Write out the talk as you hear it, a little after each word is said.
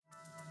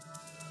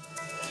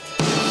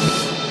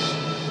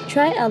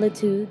Try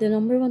aute, the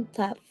 #1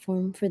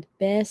 platform for the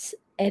best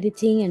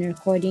editing and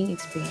recording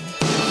experience.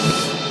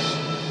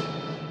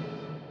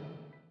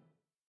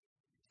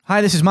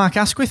 Hi, this is Mark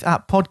Asquith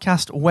at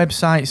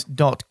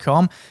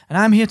podcastwebsites.com, and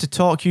I'm here to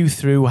talk you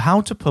through how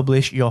to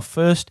publish your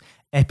first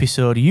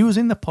episode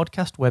using the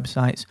Podcast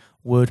Websites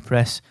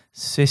WordPress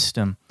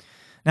system.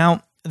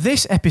 Now,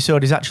 this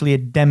episode is actually a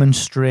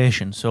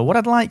demonstration, so what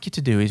I'd like you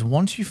to do is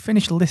once you've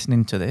finished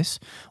listening to this,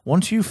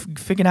 once you've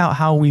figured out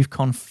how we've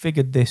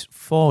configured this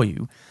for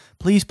you,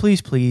 please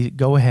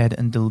go ahead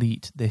and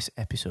delete this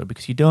episode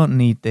because you don't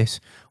need this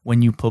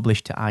when you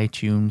publish to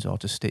iTunes or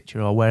to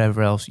Stitcher or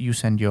wherever else you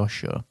send your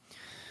show.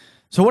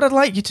 So what I'd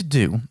like you to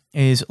do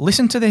is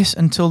listen to this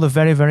until the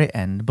very, very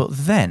end, but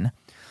then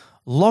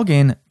log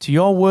in to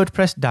your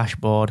WordPress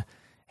dashboard,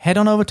 head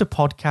on over to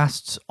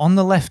podcasts on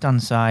the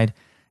left-hand side,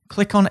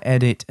 click on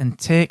edit and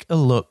take a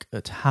look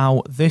at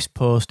how this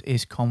post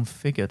is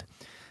configured.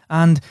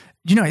 And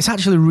it's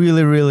actually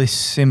really, really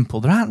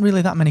simple. There aren't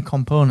really that many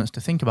components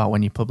to think about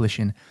when you're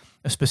publishing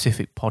a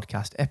specific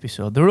podcast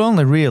episode. There are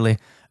only really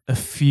a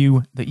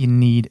few that you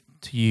need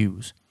to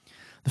use.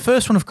 The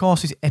first one, of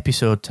course, is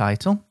episode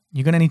title.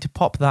 You're going to need to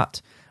pop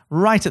that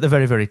right at the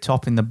very, very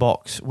top in the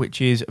box, which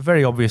is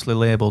very obviously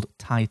labelled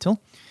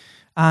title.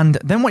 And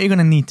then what you're going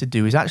to need to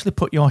do is actually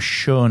put your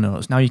show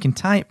notes. Now, you can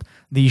type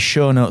these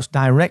show notes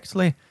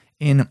directly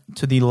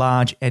into the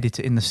large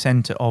editor in the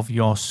center of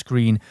your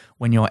screen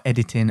when you're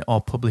editing or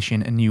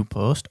publishing a new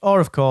post.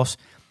 Or, of course,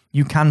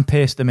 you can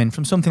paste them in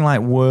from something like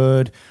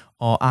Word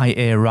or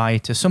IA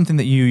Writer, something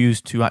that you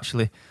use to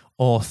actually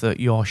author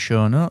your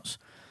show notes.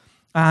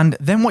 And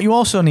then what you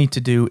also need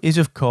to do is,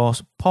 of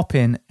course, pop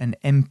in an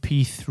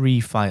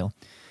MP3 file.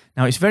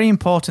 Now, it's very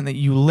important that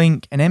you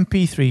link an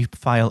MP3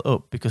 file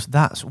up because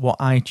that's what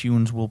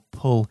iTunes will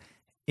pull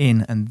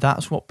in and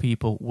that's what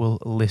people will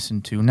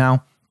listen to.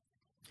 Now,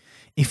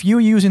 if you're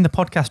using the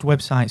Podcast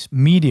Websites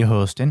media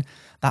hosting,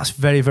 that's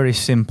very, very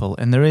simple.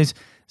 And there is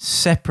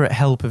separate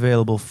help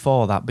available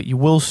for that, but you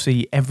will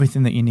see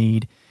everything that you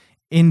need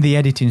in the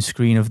editing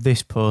screen of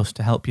this post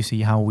to help you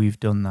see how we've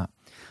done that.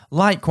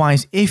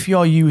 Likewise, if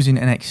you're using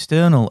an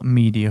external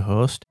media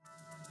host,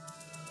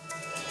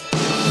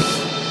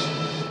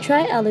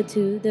 Try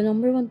aute, the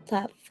 #1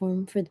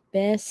 platform for the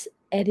best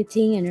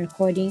editing and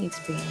recording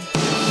experience.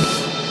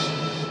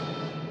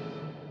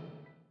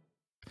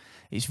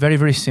 It's very,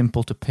 very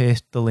simple to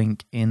paste the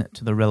link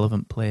into the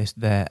relevant place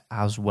there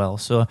as well.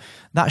 So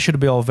that should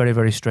be all very,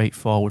 very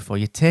straightforward for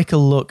you. Take a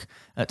look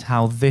at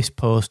how this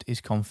post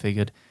is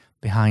configured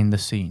behind the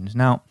scenes.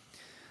 Now,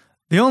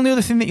 the only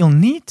other thing that you'll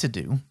need to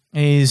do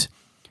is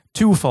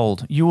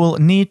twofold. You will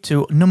need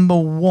to, number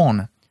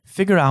one,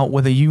 figure out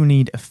whether you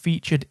need a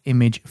featured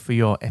image for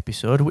your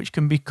episode, which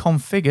can be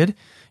configured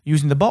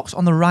using the box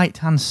on the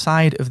right-hand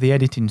side of the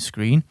editing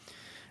screen.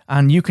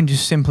 And you can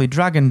just simply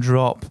drag and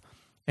drop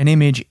an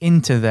image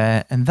into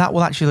there, and that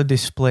will actually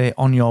display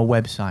on your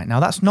website. Now,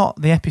 that's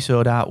not the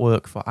episode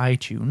artwork for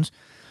iTunes.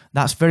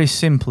 That's very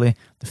simply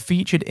the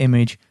featured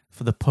image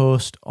for the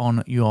post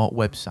on your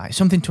website.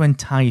 Something to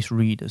entice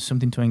readers,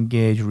 something to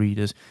engage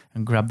readers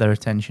and grab their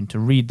attention to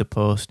read the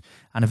post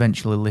and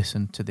eventually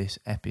listen to this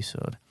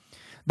episode.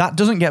 That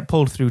doesn't get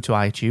pulled through to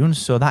iTunes,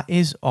 so that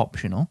is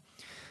optional.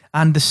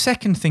 And the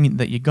second thing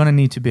that you're going to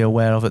need to be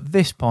aware of at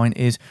this point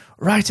is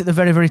right at the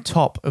very, very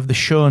top of the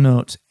show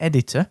notes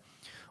editor,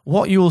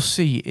 what you will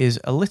see is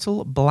a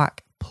little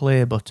black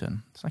play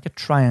button. It's like a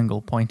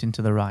triangle pointing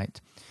to the right.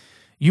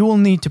 You will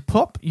need to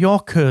pop your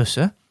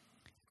cursor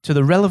to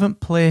the relevant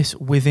place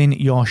within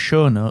your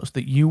show notes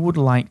that you would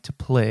like to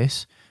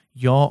place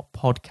your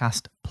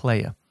podcast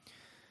player.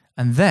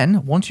 And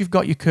then, once you've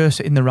got your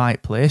cursor in the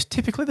right place,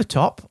 typically the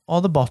top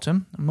or the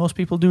bottom, and most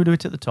people do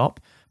it at the top,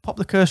 pop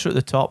the cursor at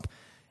the top,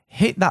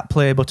 hit that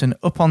play button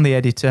up on the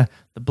editor,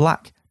 the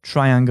black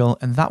triangle,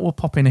 and that will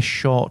pop in a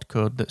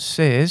shortcode that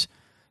says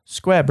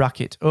square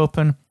bracket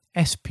open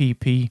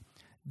SPP-player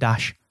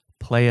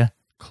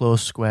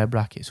close square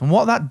brackets. And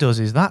what that does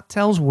is that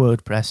tells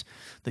WordPress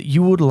that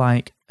you would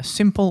like a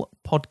simple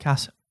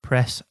podcast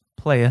press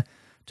player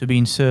to be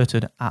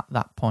inserted at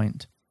that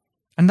point.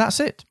 And that's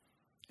it.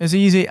 As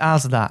easy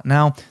as that.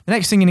 Now, the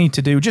next thing you need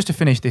to do, just to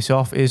finish this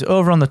off, is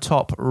over on the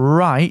top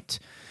right,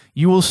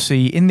 you will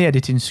see in the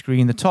editing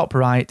screen, the top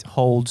right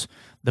holds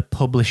the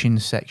publishing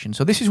section.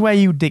 So this is where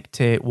you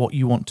dictate what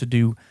you want to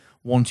do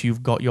once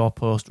you've got your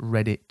post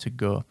ready to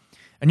go.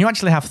 And you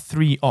actually have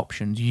three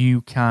options.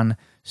 You can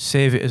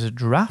save it as a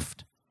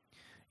draft,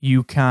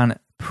 you can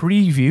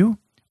preview,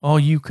 or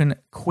you can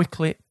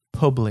quickly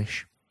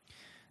publish.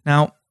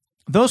 Now,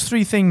 those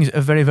three things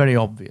are very, very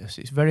obvious.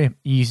 It's very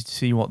easy to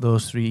see what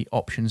those three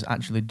options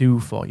actually do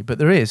for you. But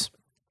there is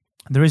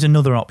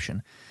another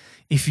option.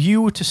 If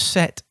you were to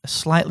set a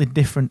slightly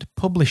different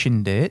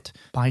publishing date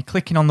by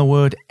clicking on the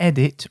word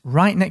edit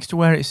right next to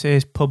where it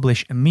says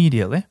publish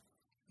immediately,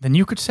 then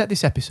you could set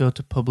this episode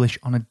to publish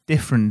on a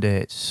different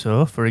date.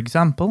 So, for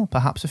example,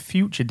 perhaps a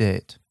future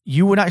date.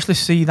 You would actually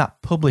see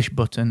that publish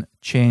button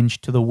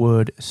change to the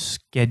word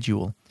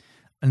schedule.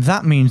 And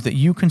that means that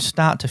you can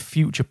start to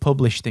future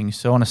publish things.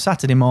 So on a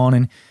Saturday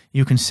morning,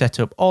 you can set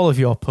up all of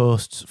your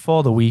posts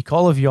for the week,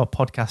 all of your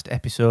podcast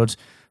episodes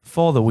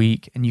for the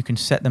week, and you can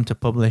set them to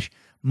publish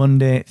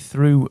Monday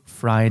through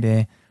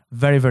Friday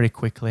very, very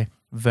quickly,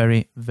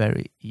 very,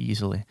 very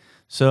easily.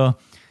 So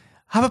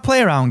have a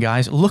play around,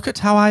 guys. Look at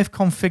how I've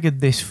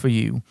configured this for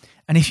you.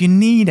 And if you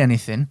need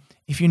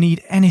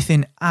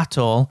anything at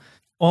all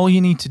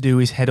you need to do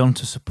is head on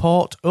to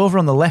support over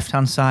on the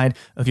left-hand side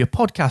of your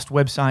podcast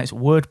website's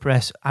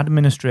WordPress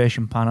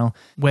administration panel,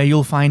 where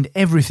you'll find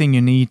everything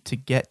you need to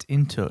get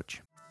in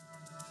touch.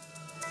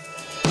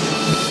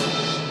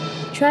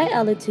 Try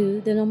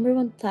Alitu, the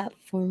 #1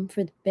 platform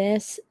for the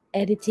best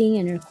editing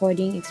and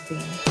recording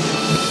experience.